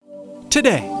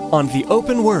Today on The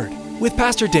Open Word with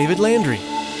Pastor David Landry.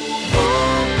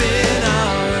 Open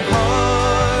our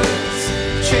hearts,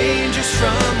 change us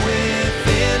from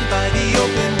within by the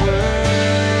open word.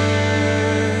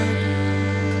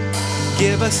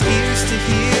 Give us ears to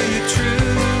hear your truth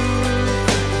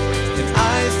and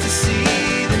eyes to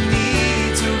see the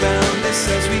needs around us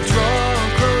as we draw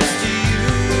close to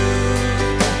you.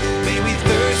 May we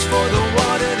thirst for the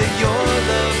water that your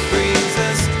love brings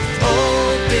us.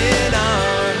 Open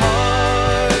our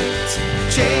hearts,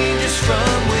 change us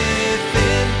from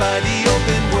within by the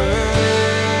open word.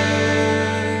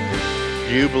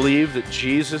 Do you believe that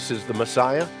Jesus is the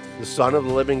Messiah, the Son of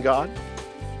the living God?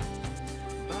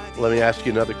 Let me ask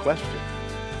you another question.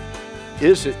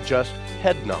 Is it just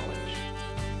head knowledge?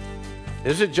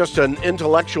 Is it just an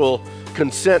intellectual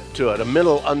consent to it, a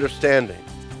mental understanding?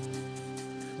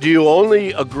 Do you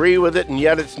only agree with it and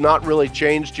yet it's not really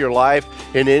changed your life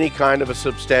in any kind of a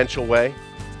substantial way?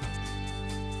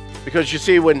 Because you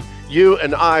see, when you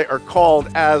and I are called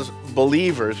as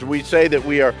believers, we say that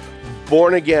we are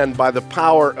born again by the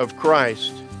power of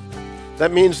Christ.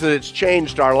 That means that it's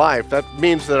changed our life. That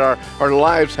means that our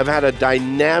lives have had a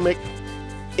dynamic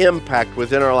impact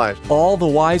within our lives. All the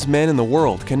wise men in the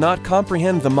world cannot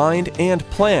comprehend the mind and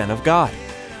plan of God.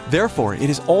 Therefore, it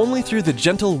is only through the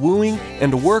gentle wooing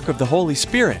and work of the Holy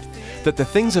Spirit that the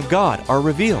things of God are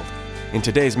revealed. In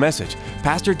today's message,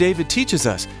 Pastor David teaches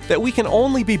us that we can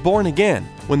only be born again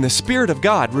when the Spirit of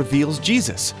God reveals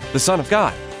Jesus, the Son of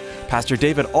God. Pastor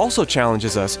David also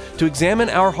challenges us to examine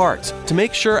our hearts to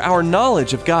make sure our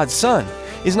knowledge of God's Son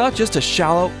is not just a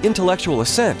shallow intellectual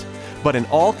assent, but an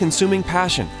all-consuming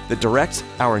passion that directs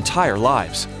our entire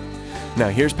lives. Now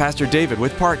here's Pastor David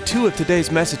with part 2 of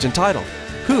today's message entitled,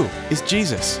 Who is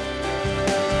Jesus? Open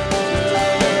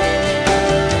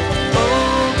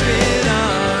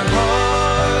our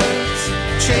hearts,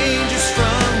 change us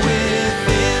from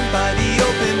within by the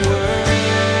open word.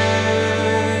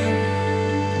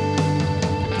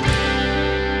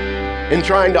 In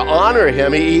trying to honor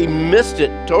him, he missed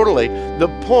it totally, the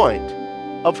point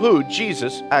of who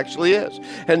Jesus actually is.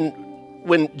 And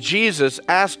when Jesus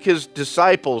asked his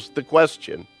disciples the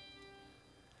question,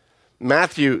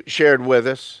 Matthew shared with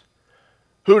us,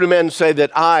 "Who do men say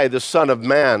that I, the Son of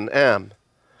Man, am?"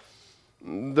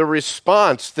 The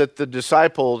response that the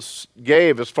disciples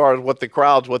gave as far as what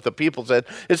the people said,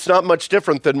 it's not much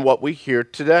different than what we hear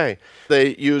today.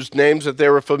 They used names that they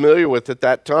were familiar with at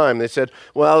that time. They said,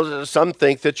 well, some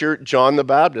think that you're John the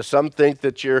Baptist. Some think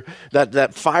that you're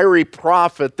that fiery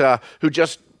prophet who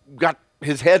just got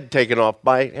his head taken off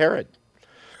by Herod.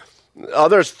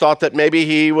 Others thought that maybe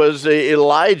he was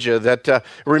Elijah.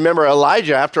 Remember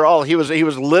Elijah, after all, he was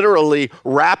literally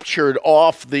raptured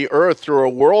off the earth through a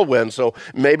whirlwind. So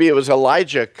maybe it was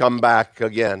Elijah come back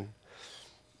again.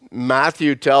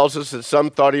 Matthew tells us that some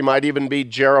thought he might even be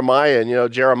Jeremiah.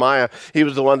 And Jeremiah, he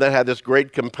was the one that had this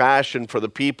great compassion for the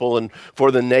people and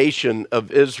for the nation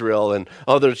of Israel. And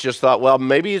others just thought, well,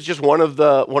 maybe he's just one of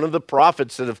the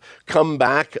prophets that have come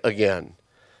back again.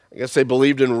 I guess they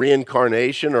believed in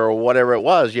reincarnation or whatever it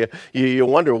was. You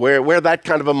wonder where that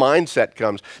kind of a mindset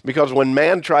comes. Because when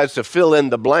man tries to fill in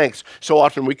the blanks, so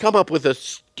often we come up with the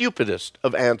stupidest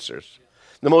of answers,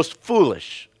 the most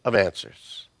foolish of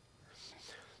answers.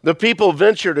 The people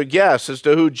ventured a guess as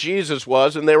to who Jesus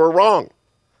was, and they were wrong.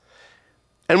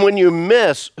 And when you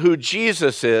miss who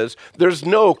Jesus is, there's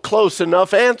no close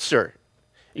enough answer.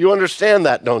 You understand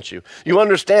that, don't you? You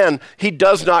understand he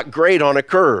does not grade on a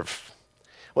curve.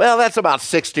 Well, that's about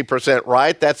 60%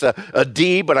 right. That's a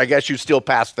D, but I guess you still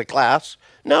passed the class.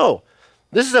 No,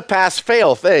 this is a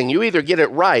pass-fail thing. You either get it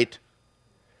right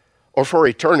or for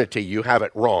eternity you have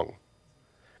it wrong.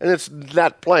 And it's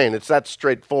that plain. It's that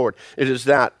straightforward. It is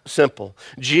that simple.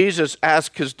 Jesus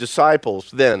asked his disciples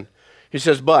then, he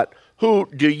says, but who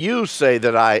do you say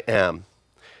that I am?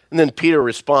 And then Peter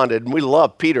responded, and we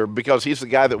love Peter because he's the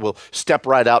guy that will step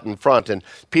right out in front. And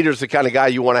Peter's the kind of guy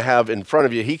you want to have in front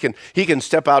of you. He can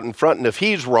step out in front, and if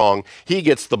he's wrong, he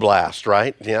gets the blast,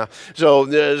 right? Yeah.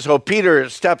 So Peter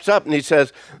steps up and he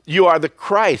says, "You are the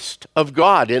Christ of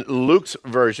God," in Luke's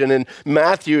version. In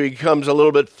Matthew, he comes a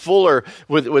little bit fuller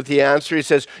with the answer. He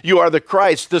says, "You are the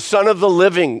Christ, the Son of the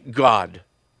living God."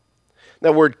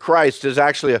 That word Christ is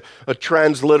actually a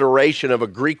transliteration of a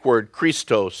Greek word,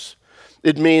 Christos.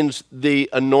 It means the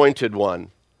anointed one.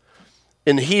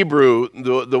 In Hebrew,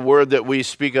 the word that we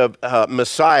speak of,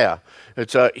 Messiah,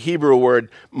 it's a Hebrew word,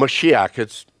 Mashiach.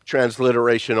 It's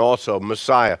transliteration also,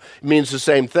 Messiah. It means the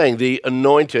same thing, the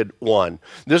anointed one.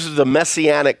 This is the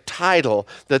messianic title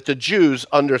that the Jews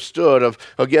understood of,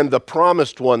 again, the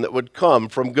promised one that would come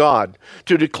from God.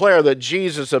 To declare that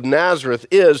Jesus of Nazareth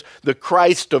is the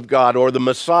Christ of God, or the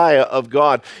Messiah of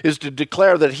God, is to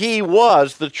declare that he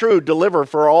was the true deliverer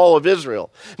for all of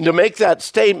Israel. And to make that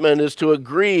statement is to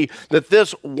agree that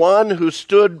this one who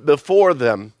stood before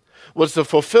them was the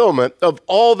fulfillment of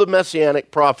all the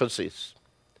messianic prophecies.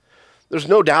 There's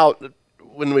no doubt that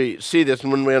when we see this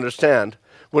and when we understand,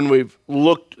 when we've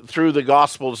looked through the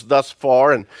Gospels thus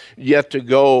far and yet to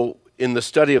go in the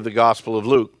study of the Gospel of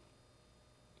Luke,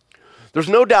 there's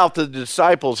no doubt that the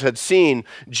disciples had seen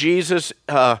Jesus,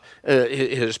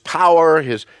 his power,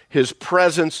 his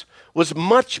presence was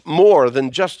much more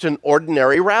than just an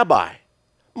ordinary rabbi.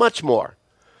 Much more.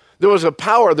 There was a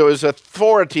power, there was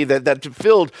authority that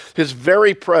filled his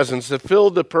very presence, that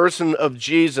filled the person of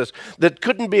Jesus, that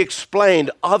couldn't be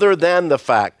explained other than the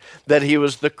fact that he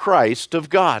was the Christ of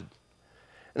God.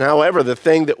 And however, the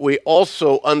thing that we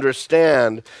also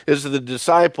understand is that the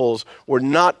disciples were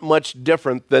not much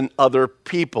different than other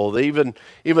people. Even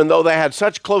though they had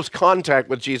such close contact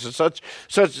with Jesus,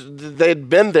 they'd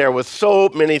been there with so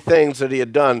many things that he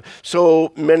had done,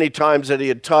 so many times that he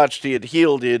had touched, he had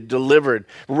healed, he had delivered,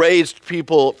 raised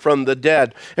people from the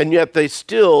dead, and yet they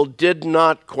still did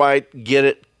not quite get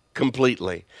it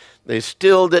completely. They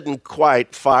still didn't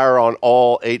quite fire on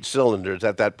all 8 cylinders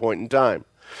at that point in time.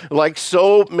 Like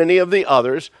so many of the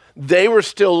others, they were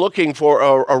still looking for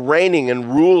a reigning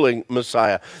and ruling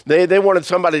Messiah. They wanted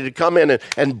somebody to come in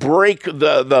and break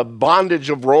the bondage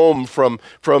of Rome from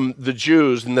the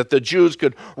Jews, and that the Jews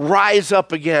could rise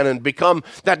up again and become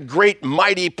that great,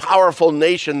 mighty, powerful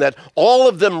nation that all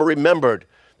of them remembered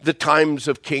the times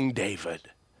of King David.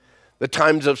 The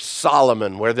times of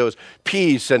Solomon, where there was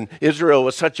peace, and Israel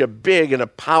was such a big and a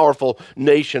powerful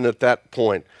nation at that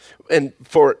point. And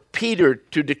for Peter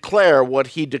to declare what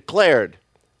he declared,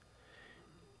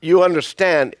 you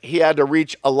understand he had to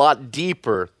reach a lot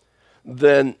deeper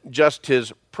than just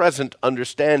his present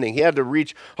understanding. He had to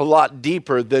reach a lot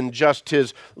deeper than just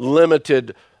his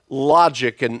limited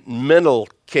logic and mental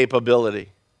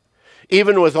capability.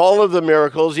 Even with all of the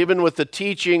miracles, even with the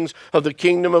teachings of the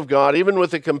kingdom of God, even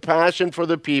with the compassion for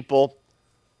the people,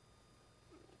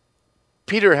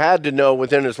 Peter had to know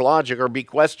within his logic, or be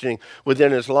questioning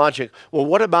within his logic, well,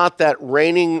 what about that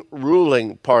reigning,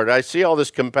 ruling part? I see all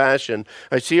this compassion,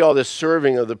 I see all this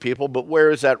serving of the people, but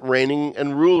where is that reigning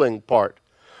and ruling part?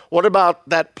 What about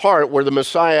that part where the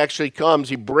Messiah actually comes?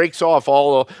 He breaks off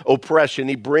all oppression.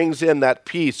 He brings in that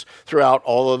peace throughout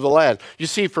all of the land. You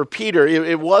see, for Peter,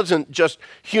 it wasn't just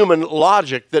human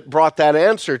logic that brought that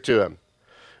answer to him.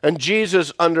 And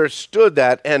Jesus understood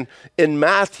that. And in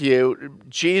Matthew,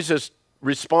 Jesus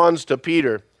responds to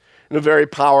Peter in a very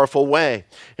powerful way.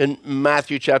 In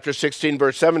Matthew chapter 16,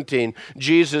 verse 17,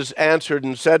 Jesus answered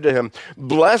and said to him,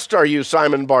 "Blessed are you,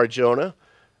 Simon Bar-Jonah,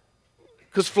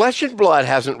 because flesh and blood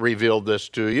hasn't revealed this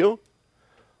to you,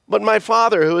 but my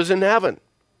Father who is in heaven."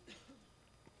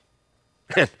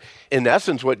 In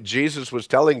essence, what Jesus was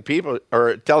telling Peter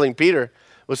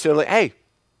was saying, hey,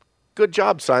 good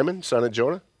job, Simon, son of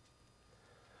Jonah.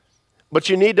 But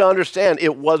you need to understand,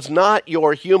 it was not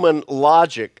your human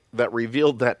logic that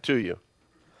revealed that to you.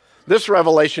 This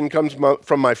revelation comes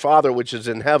from my Father which is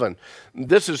in heaven.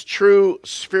 This is true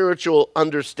spiritual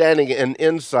understanding and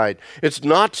insight. It's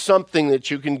not something that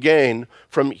you can gain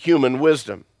from human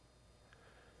wisdom.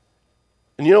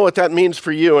 And you know what that means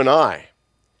for you and I?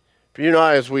 For you and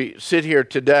I, as we sit here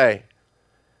today,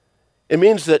 it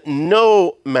means that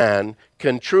no man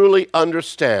can truly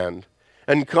understand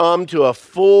and come to a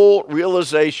full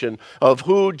realization of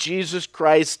who Jesus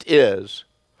Christ is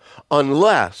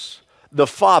unless the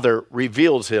Father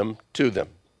reveals him to them.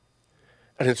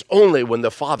 And it's only when the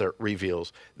Father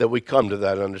reveals that we come to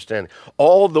that understanding.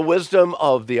 All the wisdom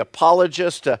of the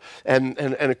apologist and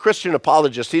a Christian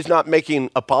apologist, he's not making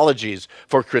apologies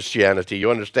for Christianity. You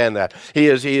understand that? He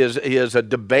is a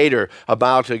debater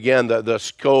about, again, the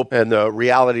scope and the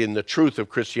reality and the truth of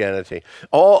Christianity.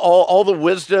 All the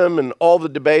wisdom and all the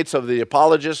debates of the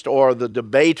apologist or the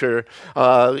debater,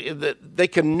 they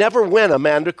can never win a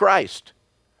man to Christ.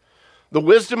 The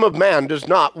wisdom of man does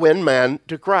not win man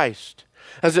to Christ.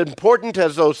 As important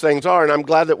as those things are, and I'm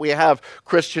glad that we have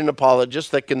Christian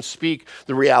apologists that can speak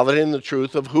the reality and the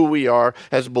truth of who we are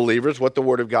as believers, what the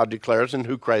Word of God declares and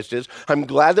who Christ is. I'm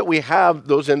glad that we have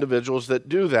those individuals that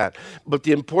do that. But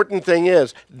the important thing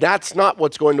is, that's not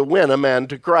what's going to win a man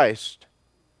to Christ.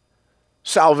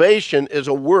 Salvation is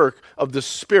a work of the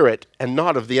Spirit and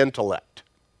not of the intellect.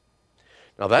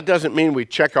 Now, that doesn't mean we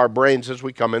check our brains as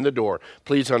we come in the door.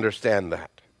 Please understand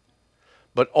that.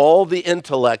 But all the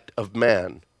intellect of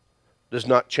man does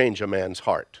not change a man's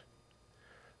heart.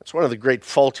 That's one of the great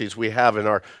faulties we have in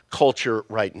our culture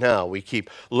right now. We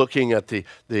keep looking at the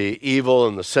evil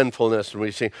and the sinfulness, and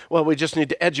we say, well, we just need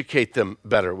to educate them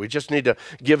better. We just need to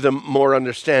give them more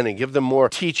understanding, give them more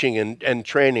teaching and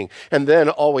training. And then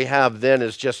all we have then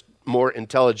is just more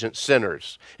intelligent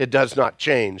sinners. It does not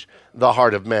change the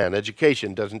heart of man.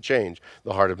 Education doesn't change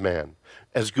the heart of man.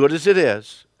 As good as it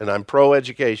is, and I'm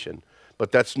pro-education,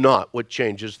 but that's not what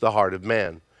changes the heart of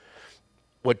man.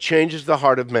 What changes the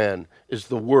heart of man is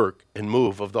the work and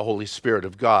move of the Holy Spirit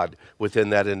of God within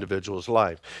that individual's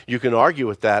life. You can argue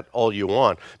with that all you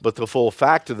want, but the full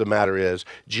fact of the matter is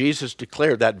Jesus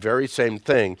declared that very same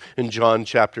thing in John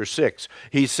chapter 6.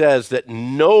 He says that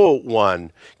no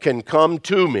one can come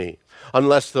to me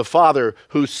unless the Father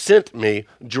who sent me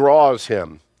draws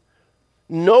him.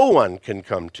 No one can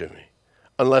come to me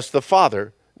unless the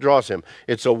Father draws him.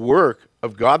 It's a work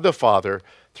of God the Father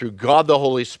through God the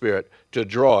Holy Spirit to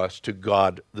draw us to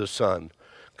God the Son.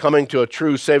 Coming to a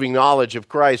true saving knowledge of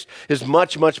Christ is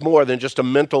much, much more than just a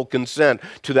mental consent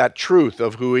to that truth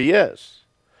of who he is.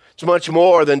 It's much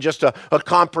more than just a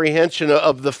comprehension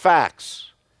of the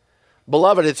facts.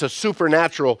 Beloved, it's a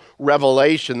supernatural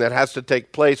revelation that has to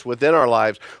take place within our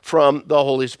lives from the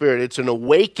Holy Spirit. It's an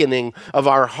awakening of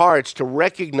our hearts to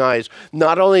recognize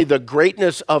not only the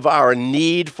greatness of our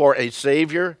need for a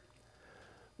Savior,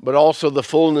 but also the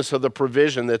fullness of the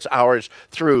provision that's ours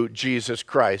through Jesus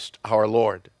Christ, our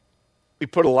Lord. We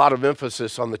put a lot of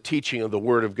emphasis on the teaching of the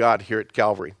Word of God here at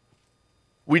Calvary.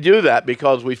 We do that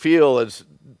because we feel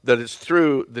that it's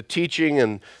through the teaching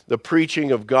and the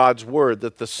preaching of God's Word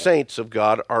that the saints of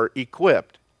God are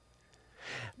equipped.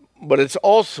 But it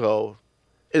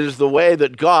is the way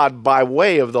that God, by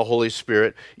way of the Holy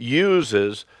Spirit,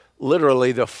 uses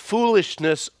literally the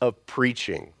foolishness of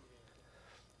preaching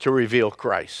to reveal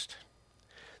Christ.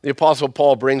 The Apostle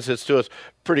Paul brings this to us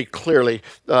pretty clearly.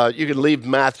 You can leave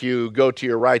Matthew, go to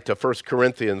your right to 1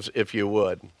 Corinthians if you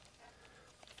would.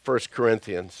 1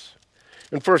 Corinthians.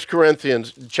 In 1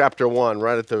 Corinthians chapter 1,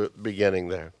 right at the beginning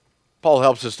there, Paul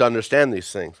helps us to understand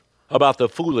these things about the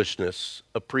foolishness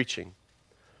of preaching.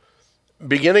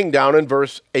 Beginning down in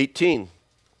verse 18,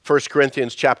 1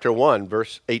 Corinthians chapter 1,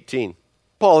 verse 18.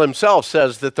 Paul himself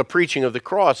says that the preaching of the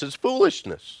cross is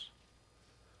foolishness.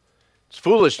 It's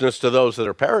foolishness to those that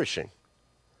are perishing.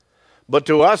 But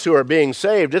to us who are being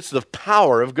saved, it's the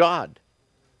power of God.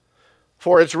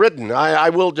 For it's written, I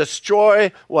will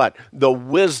destroy what? The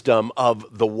wisdom of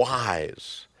the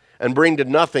wise, and bring to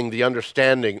nothing the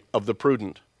understanding of the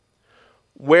prudent.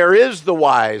 Where is the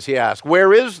wise, he asked?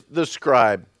 Where is the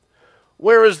scribe?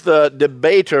 Where is the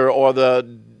debater or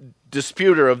the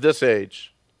disputer of this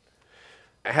age?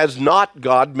 Has not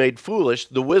God made foolish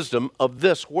the wisdom of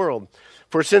this world?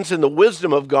 For since in the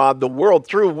wisdom of God, the world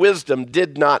through wisdom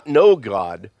did not know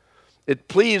God, it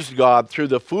pleased God through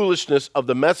the foolishness of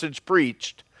the message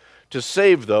preached to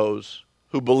save those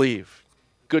who believe.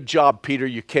 Good job, Peter.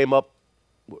 You came up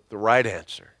with the right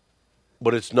answer.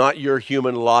 But it's not your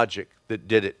human logic that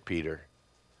did it, Peter.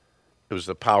 It was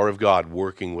the power of God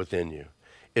working within you.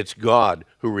 It's God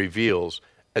who reveals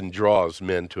and draws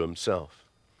men to himself.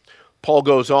 Paul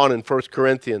goes on in 1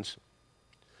 Corinthians.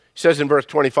 He says in verse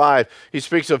 25, he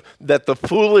speaks of that the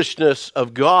foolishness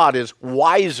of God is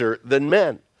wiser than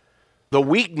men. The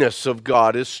weakness of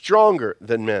God is stronger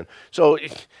than men. So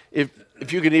if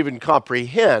you can even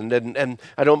comprehend, and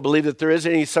I don't believe that there is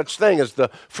any such thing as the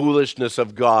foolishness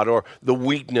of God or the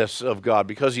weakness of God,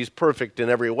 because he's perfect in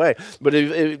every way. But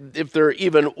if there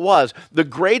even was, the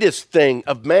greatest thing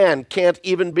of man can't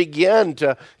even begin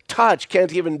to touch,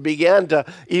 can't even begin to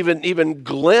even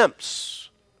glimpse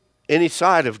any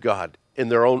side of God in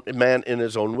their own man in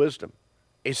his own wisdom.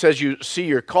 He says, you see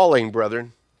your calling,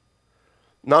 brethren.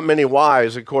 Not many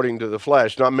wise according to the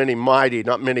flesh, not many mighty,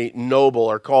 not many noble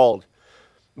are called.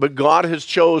 But God has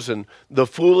chosen the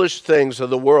foolish things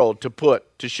of the world to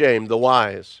put to shame the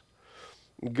wise.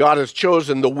 God has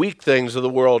chosen the weak things of the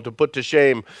world to put to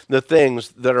shame the things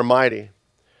that are mighty.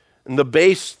 And the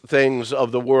base things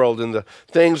of the world and the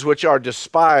things which are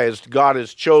despised, God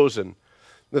has chosen.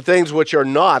 The things which are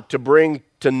not, to bring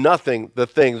to nothing the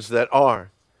things that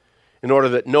are, in order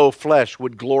that no flesh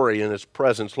would glory in his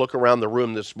presence. Look around the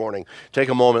room this morning. Take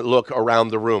a moment, look around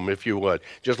the room, if you would.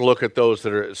 Just look at those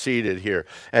that are seated here,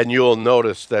 and you'll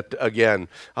notice that, again,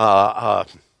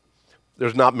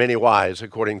 there's not many wise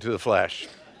according to the flesh.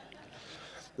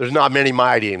 There's not many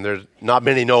mighty, and there's not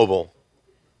many noble.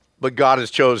 But God has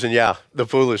chosen, the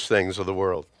foolish things of the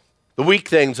world, the weak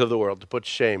things of the world, to put to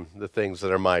shame the things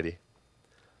that are mighty.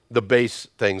 The base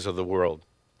things of the world,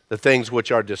 the things which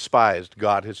are despised,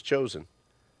 God has chosen.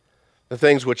 The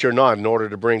things which are not, in order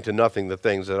to bring to nothing the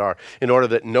things that are, in order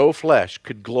that no flesh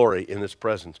could glory in his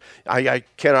presence. I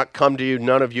cannot come to you.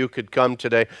 None of you could come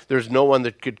today. There's no one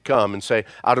that could come and say,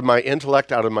 out of my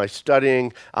intellect, out of my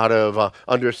studying, out of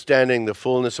understanding the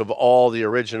fullness of all the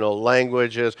original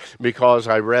languages, because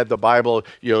I read the Bible,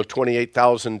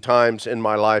 28,000 times in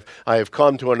my life, I have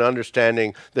come to an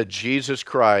understanding that Jesus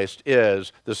Christ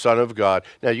is the Son of God.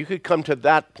 Now, you could come to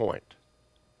that point.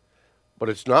 But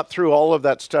it's not through all of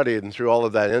that study and through all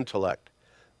of that intellect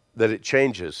that it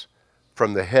changes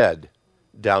from the head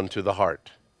down to the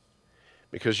heart.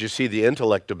 Because you see, the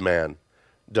intellect of man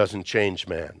doesn't change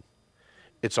man.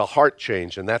 It's a heart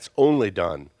change, and that's only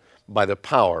done by the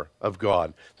power of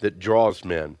God that draws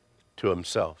men to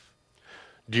himself.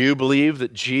 Do you believe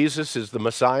that Jesus is the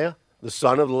Messiah, the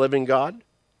Son of the living God?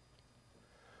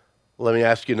 Let me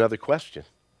ask you another question.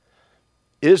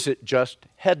 Is it just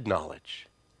head knowledge?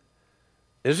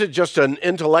 Is it just an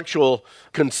intellectual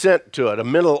consent to it, a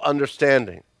mental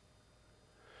understanding?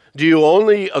 Do you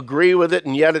only agree with it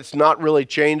and yet it's not really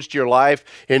changed your life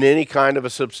in any kind of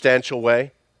a substantial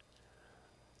way?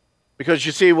 Because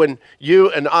you see, when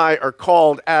you and I are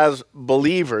called as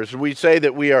believers, we say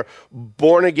that we are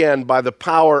born again by the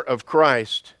power of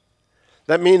Christ.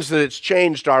 That means that it's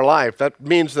changed our life. That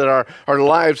means that our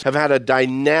lives have had a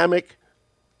dynamic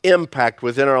impact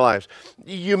within our lives.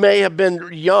 You may have been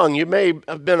young. You may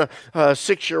have been a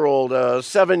 6-year-old, a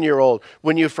 7-year-old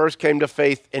when you first came to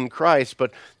faith in Christ,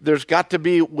 but there's got to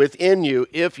be within you,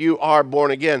 if you are born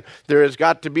again, there has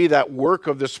got to be that work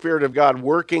of the Spirit of God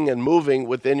working and moving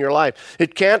within your life.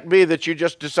 It can't be that you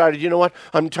just decided, you know what,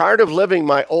 I'm tired of living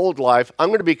my old life. I'm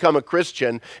going to become a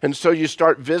Christian, and so you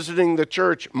start visiting the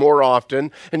church more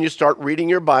often, and you start reading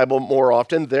your Bible more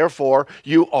often, therefore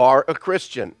you are a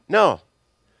Christian. No.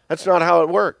 That's not how it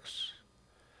works.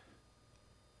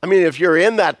 I mean, if you're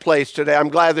in that place today, I'm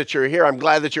glad that you're here. I'm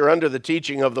glad that you're under the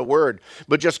teaching of the Word.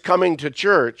 But just coming to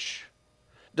church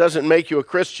doesn't make you a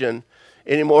Christian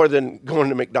any more than going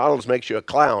to McDonald's makes you a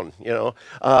clown,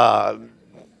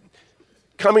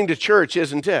 Coming to church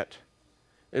isn't it.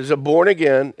 It's a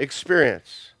born-again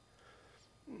experience.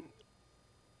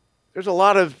 There's a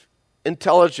lot of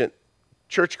intelligent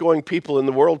church-going people in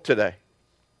the world today.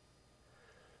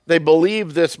 They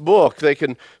believe this book. They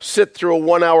can sit through a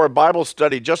 1-hour Bible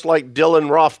study just like Dylan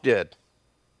Roth did.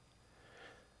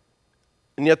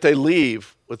 And yet they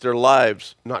leave with their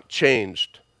lives not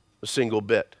changed a single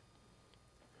bit.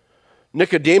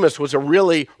 Nicodemus was a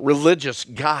really religious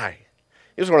guy.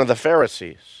 He was one of the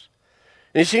Pharisees.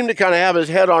 And he seemed to kind of have his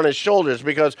head on his shoulders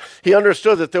because he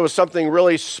understood that there was something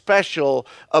really special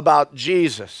about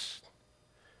Jesus.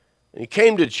 And he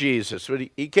came to Jesus, but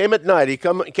he came at night. He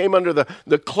came under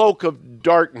the cloak of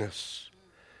darkness.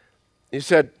 He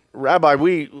said, Rabbi,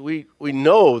 we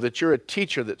know that you're a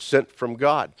teacher that's sent from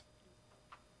God.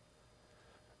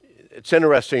 It's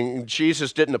interesting,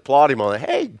 Jesus didn't applaud him on that.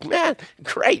 Hey, man,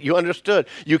 great, you understood.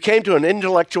 You came to an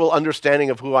intellectual understanding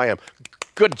of who I am.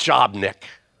 Good job, Nick.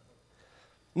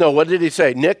 No, what did he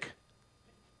say? Nick,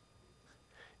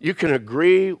 you can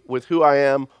agree with who I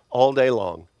am all day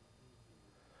long.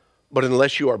 But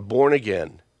unless you are born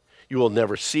again, you will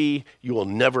never see, you will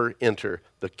never enter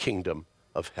the kingdom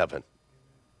of heaven.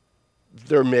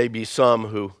 There may be some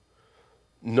who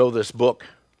know this book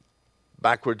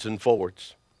backwards and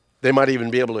forwards. They might even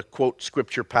be able to quote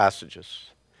scripture passages.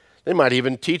 They might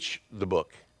even teach the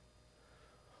book.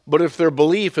 But if their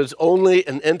belief is only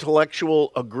an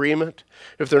intellectual agreement,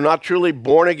 if they're not truly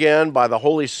born again by the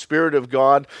Holy Spirit of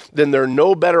God, then they're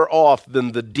no better off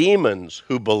than the demons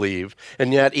who believe,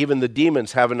 and yet even the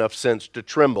demons have enough sense to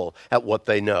tremble at what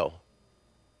they know.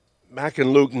 Back in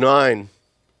Luke 9,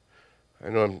 I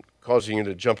know I'm causing you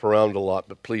to jump around a lot,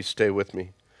 but please stay with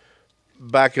me.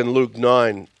 Back in Luke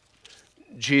 9,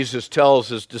 Jesus tells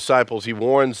his disciples, he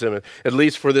warns them, at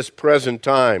least for this present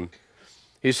time,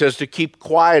 he says to keep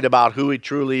quiet about who he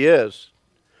truly is.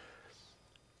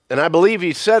 And I believe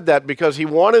he said that because he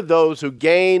wanted those who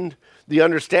gained the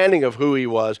understanding of who he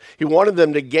was, he wanted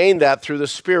them to gain that through the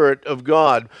Spirit of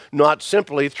God, not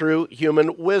simply through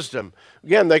human wisdom.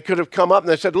 Again, they could have come up and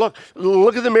they said, look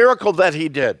at the miracle that he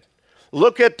did.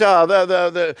 Look at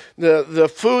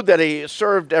the food that he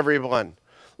served everyone.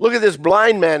 Look at this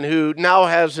blind man who now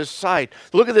has his sight.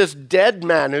 Look at this dead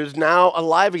man who's now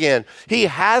alive again. He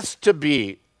has to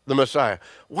be the Messiah.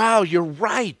 Wow, you're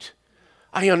right.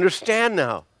 I understand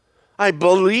now. I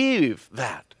believe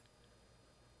that.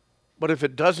 But if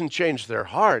it doesn't change their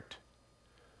heart,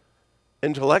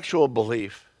 intellectual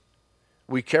belief,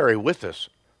 we carry with us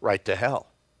right to hell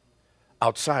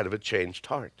outside of a changed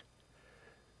heart.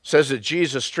 says that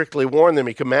Jesus strictly warned them.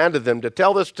 He commanded them to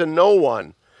tell this to no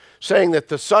one, saying that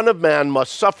the Son of Man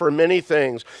must suffer many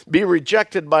things, be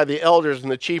rejected by the elders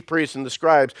and the chief priests and the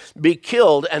scribes, be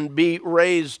killed, and be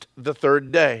raised the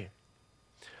third day.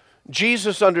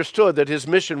 Jesus understood that his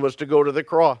mission was to go to the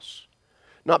cross,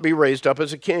 not be raised up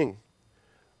as a king.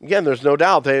 Again, there's no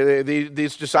doubt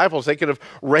these disciples, they could have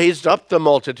raised up the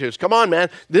multitudes. Come on,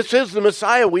 man, this is the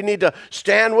Messiah. We need to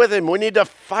stand with him. We need to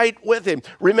fight with him.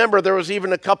 Remember, there was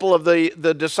even a couple of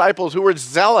the disciples who were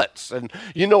zealots. And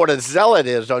you know what a zealot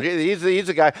is, don't you? He's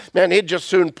a guy, man, he'd just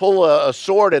soon pull a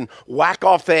sword and whack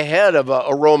off the head of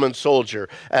a Roman soldier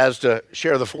as to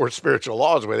share the 4 spiritual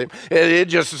laws with him. He'd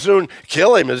just as soon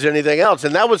kill him as anything else.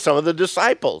 And that was some of the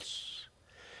disciples.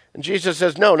 And Jesus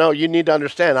says, no, you need to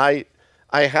understand,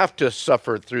 I have to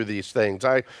suffer through these things.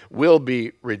 I will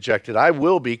be rejected. I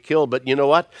will be killed. But you know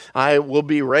what? I will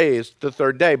be raised the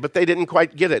third day. But they didn't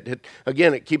quite get it.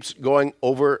 Again, it keeps going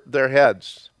over their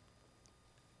heads.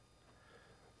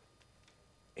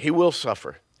 He will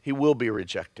suffer. He will be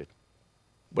rejected.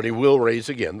 But he will rise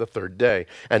again the third day.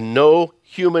 And no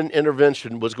human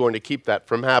intervention was going to keep that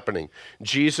from happening.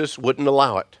 Jesus wouldn't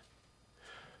allow it.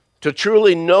 To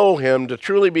truly know him, to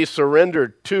truly be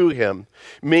surrendered to him,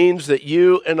 means that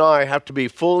you and I have to be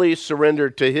fully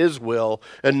surrendered to his will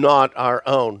and not our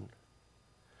own.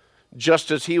 Just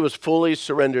as he was fully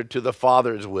surrendered to the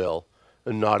Father's will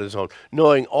and not his own.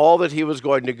 Knowing all that he was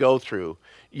going to go through,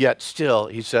 yet still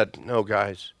he said, no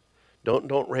guys,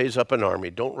 don't raise up an army.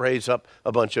 Don't raise up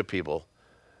a bunch of people.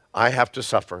 I have to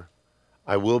suffer.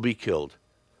 I will be killed,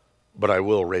 but I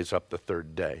will raise up the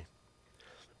third day.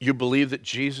 You believe that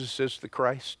Jesus is the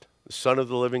Christ, the Son of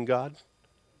the living God?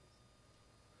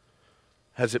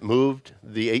 Has it moved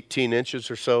the 18 inches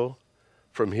or so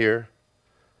from here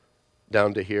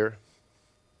down to here?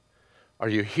 Are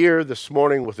you here this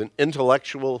morning with an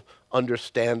intellectual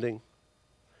understanding?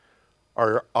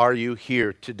 Or are you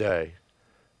here today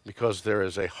because there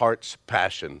is a heart's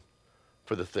passion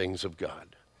for the things of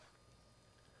God?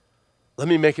 Let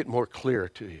me make it more clear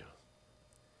to you.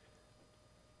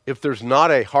 If there's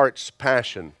not a heart's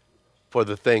passion for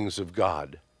the things of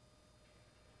God,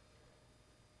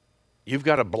 you've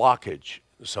got a blockage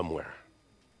somewhere.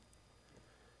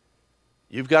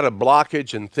 You've got a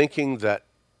blockage in thinking that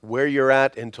where you're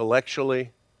at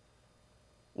intellectually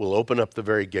will open up the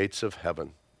very gates of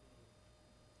heaven.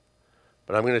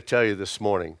 But I'm going to tell you this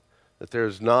morning that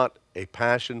there's not a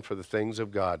passion for the things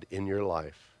of God in your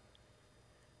life.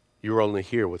 You're only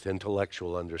here with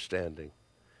intellectual understanding.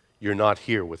 You're not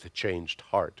here with a changed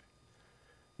heart.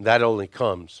 That only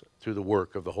comes through the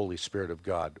work of the Holy Spirit of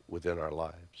God within our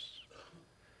lives.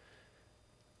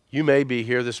 You may be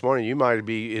here this morning. You might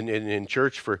be in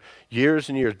church for years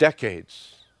and years,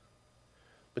 decades.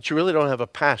 But you really don't have a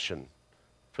passion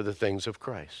for the things of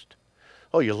Christ.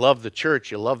 Oh, you love the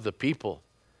church. You love the people.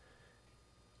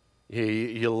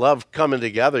 You love coming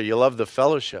together. You love the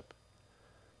fellowship.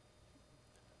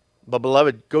 But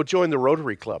beloved, go join the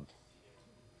Rotary Club.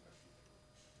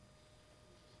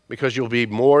 Because you'll be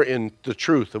more in the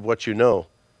truth of what you know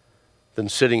than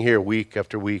sitting here week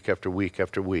after week after week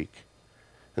after week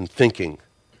and thinking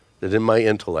that in my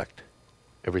intellect,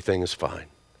 everything is fine.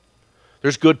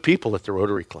 There's good people at the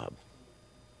Rotary Club.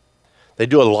 They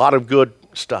do a lot of good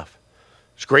stuff.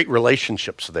 There's great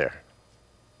relationships there.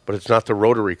 But it's not the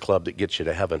Rotary Club that gets you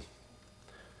to heaven.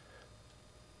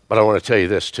 But I want to tell you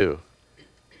this too.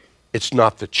 It's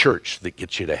not the church that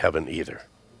gets you to heaven either.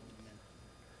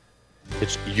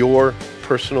 It's your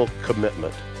personal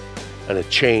commitment and a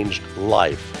changed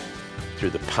life through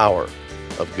the power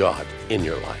of God in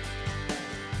your life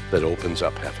that opens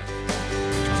up heaven.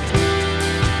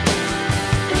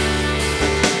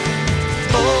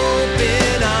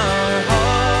 Open our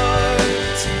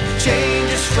hearts,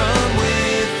 change us from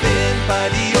within by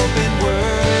the open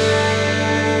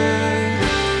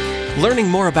word. Learning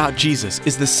more about Jesus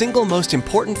is the single most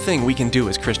important thing we can do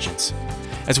as Christians.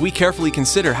 As we carefully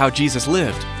consider how Jesus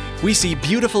lived, we see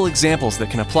beautiful examples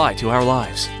that can apply to our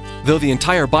lives. Though the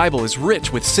entire Bible is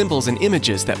rich with symbols and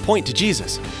images that point to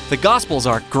Jesus, the Gospels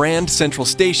are Grande central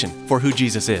station for who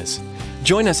Jesus is.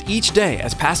 Join us each day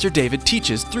as Pastor David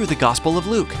teaches through the Gospel of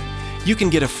Luke. You can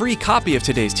get a free copy of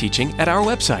today's teaching at our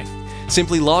website.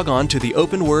 Simply log on to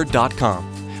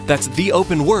theopenword.com. That's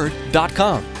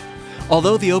theopenword.com.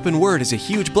 Although the Open Word is a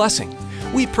huge blessing,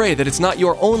 we pray that it's not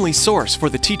your only source for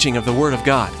the teaching of the Word of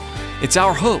God. It's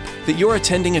our hope that you're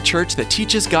attending a church that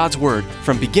teaches God's Word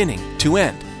from beginning to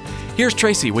end. Here's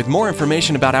Tracy with more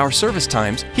information about our service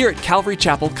times here at Calvary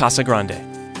Chapel, Casa Grande.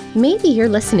 Maybe you're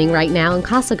listening right now in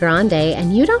Casa Grande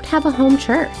and you don't have a home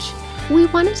church. we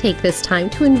want to take this time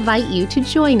to invite you to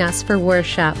join us for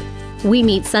worship. We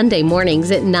meet Sunday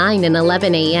mornings at 9 and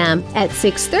 11 a.m., at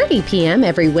 6:30 p.m.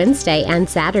 every Wednesday and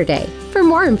Saturday. For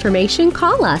more information,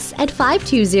 call us at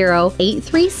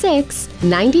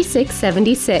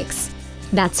 520-836-9676.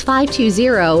 That's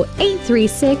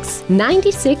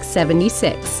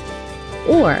 520-836-9676.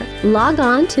 Or log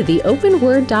on to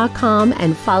theopenword.com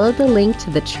and follow the link to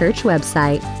the church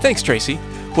website. Thanks, Tracy.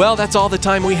 Well, that's all the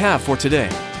time we have for today.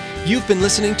 You've been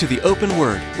listening to The Open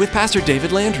Word with Pastor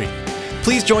David Landry.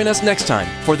 Please join us next time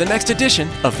for the next edition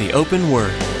of The Open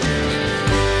Word.